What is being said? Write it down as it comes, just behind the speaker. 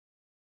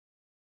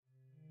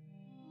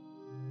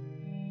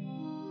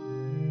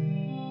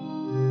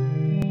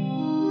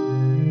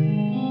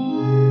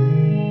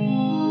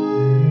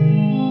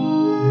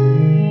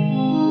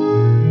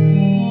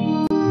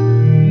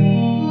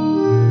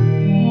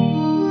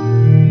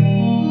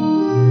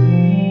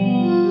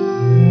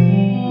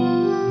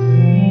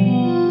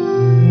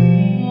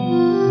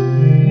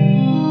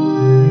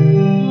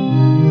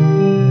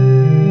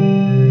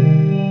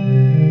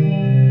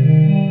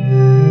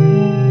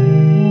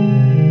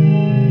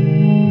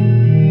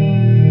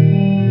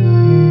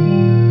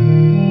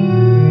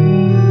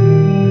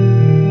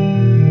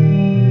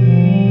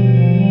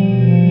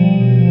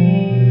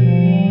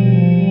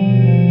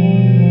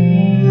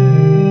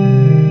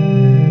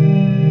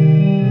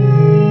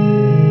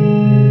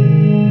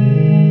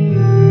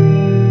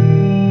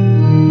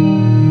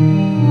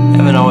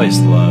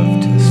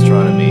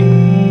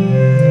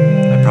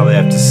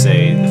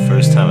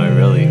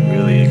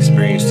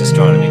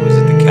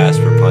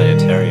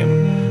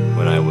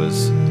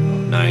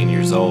9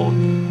 years old,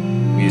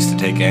 we used to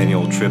take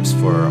annual trips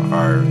for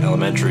our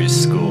elementary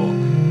school,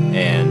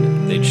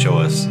 and they'd show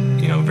us,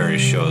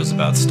 various shows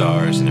about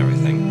stars and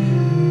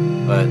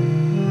everything. But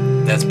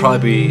that's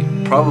probably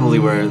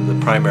where the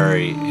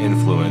primary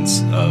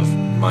influence of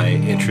my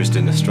interest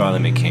in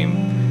astronomy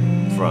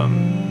came from,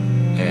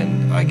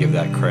 and I give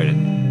that credit.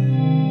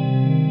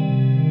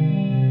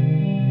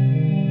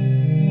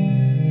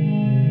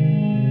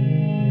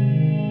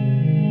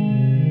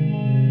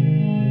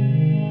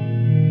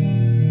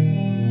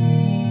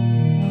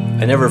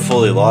 I never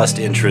fully lost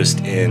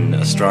interest in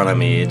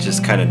astronomy. It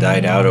just kind of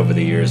died out over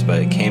the years, but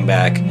it came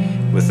back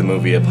with the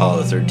movie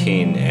Apollo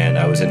 13, and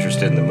I was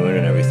interested in the moon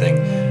and everything.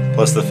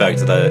 Plus the fact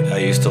that I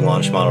used to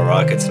launch model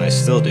rockets, and I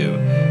still do.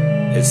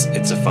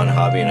 It's a fun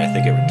hobby, and I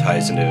think it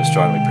ties into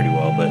astronomy pretty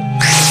well. But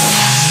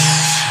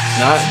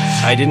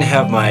I didn't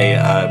have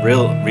my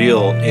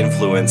real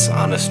influence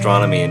on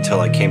astronomy until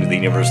I came to the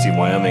University of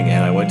Wyoming,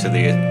 and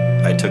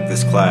I took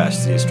this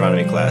class, the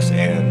astronomy class,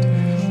 and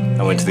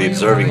I went to the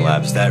observing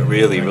labs. That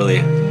really,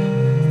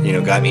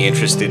 got me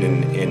interested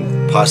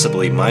in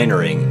possibly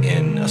minoring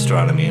in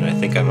astronomy, and I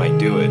think I might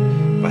do it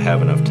if I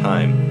have enough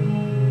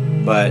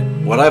time. But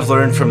what I've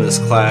learned from this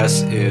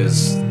class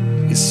is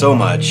so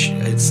much.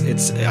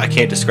 I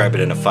can't describe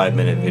it in a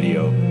 5-minute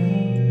video.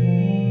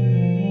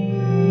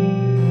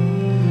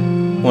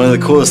 One of the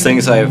coolest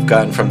things I've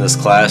gotten from this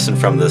class and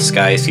from the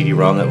Sky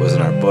CD-ROM that was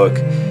in our book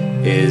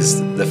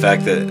is the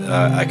fact that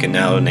I can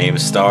now name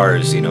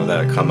stars,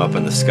 that come up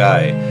in the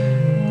sky.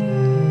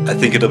 I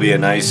think it'll be a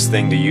nice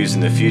thing to use in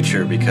the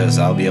future because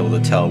I'll be able to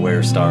tell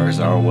where stars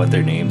are, what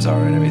their names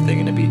are, and everything,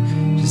 and it'd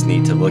be just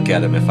neat to look at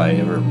them if I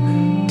ever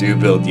do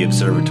build the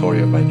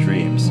observatory of my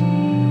dreams.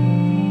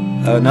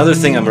 Another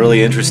thing I'm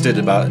really interested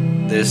about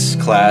this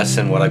class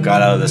and what I've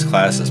got out of this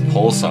class is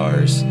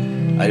pulsars.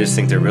 I just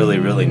think they're really,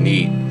 really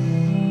neat,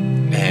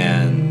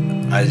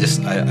 and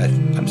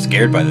I'm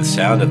scared by the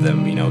sound of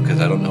them, because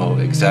I don't know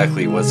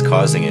exactly what's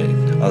causing it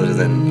other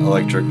than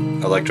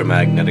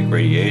electromagnetic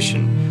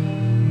radiation.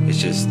 It's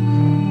just,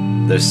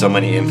 there's so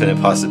many infinite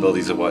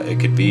possibilities of what it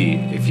could be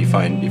if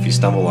you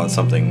stumble on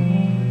something.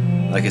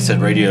 Like I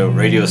said, radio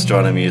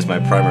astronomy is my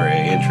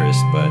primary interest,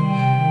 but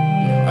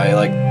I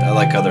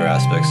like other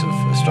aspects of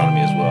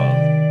astronomy as well.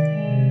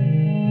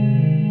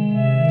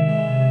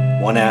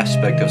 One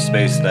aspect of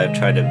space that I've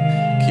tried to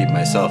keep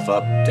myself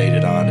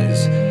updated on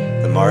is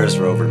the Mars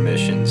rover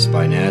missions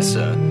by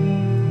NASA.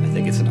 I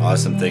think it's an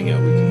awesome thing that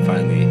we can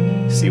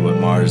finally see what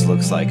Mars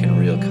looks like in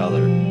real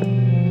color.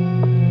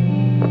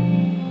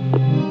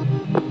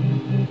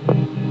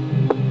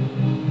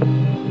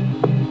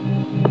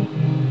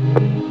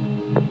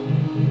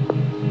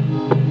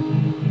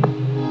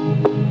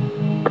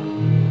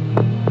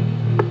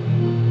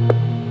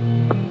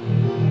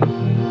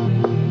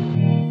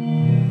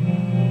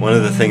 One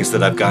of the things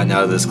that I've gotten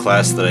out of this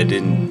class that I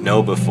didn't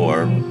know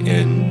before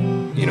in,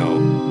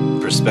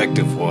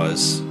 perspective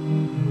was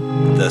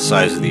the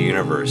size of the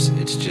universe.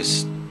 It's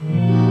just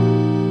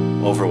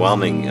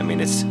overwhelming. I mean,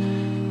 it's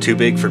too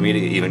big for me to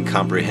even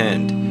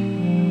comprehend.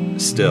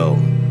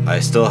 I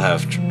still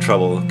have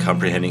trouble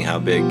comprehending how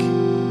big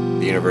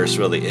the universe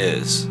really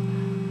is.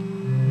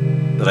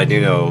 But I do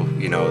know,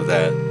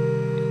 that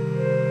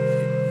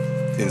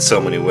in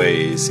so many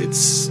ways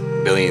it's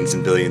billions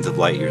and billions of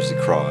light years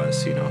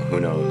across, who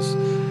knows.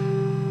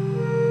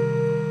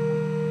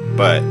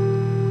 But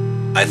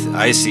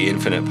I see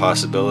infinite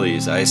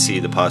possibilities. I see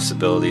the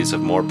possibilities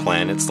of more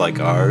planets like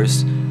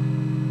ours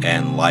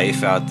and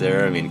life out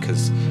there. I mean,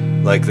 because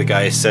like the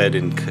guy said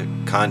in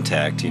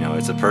Contact,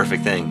 it's a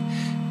perfect thing.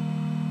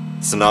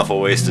 It's an awful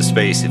waste of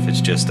space if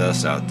it's just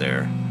us out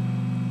there.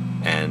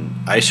 And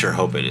I sure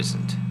hope it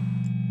isn't.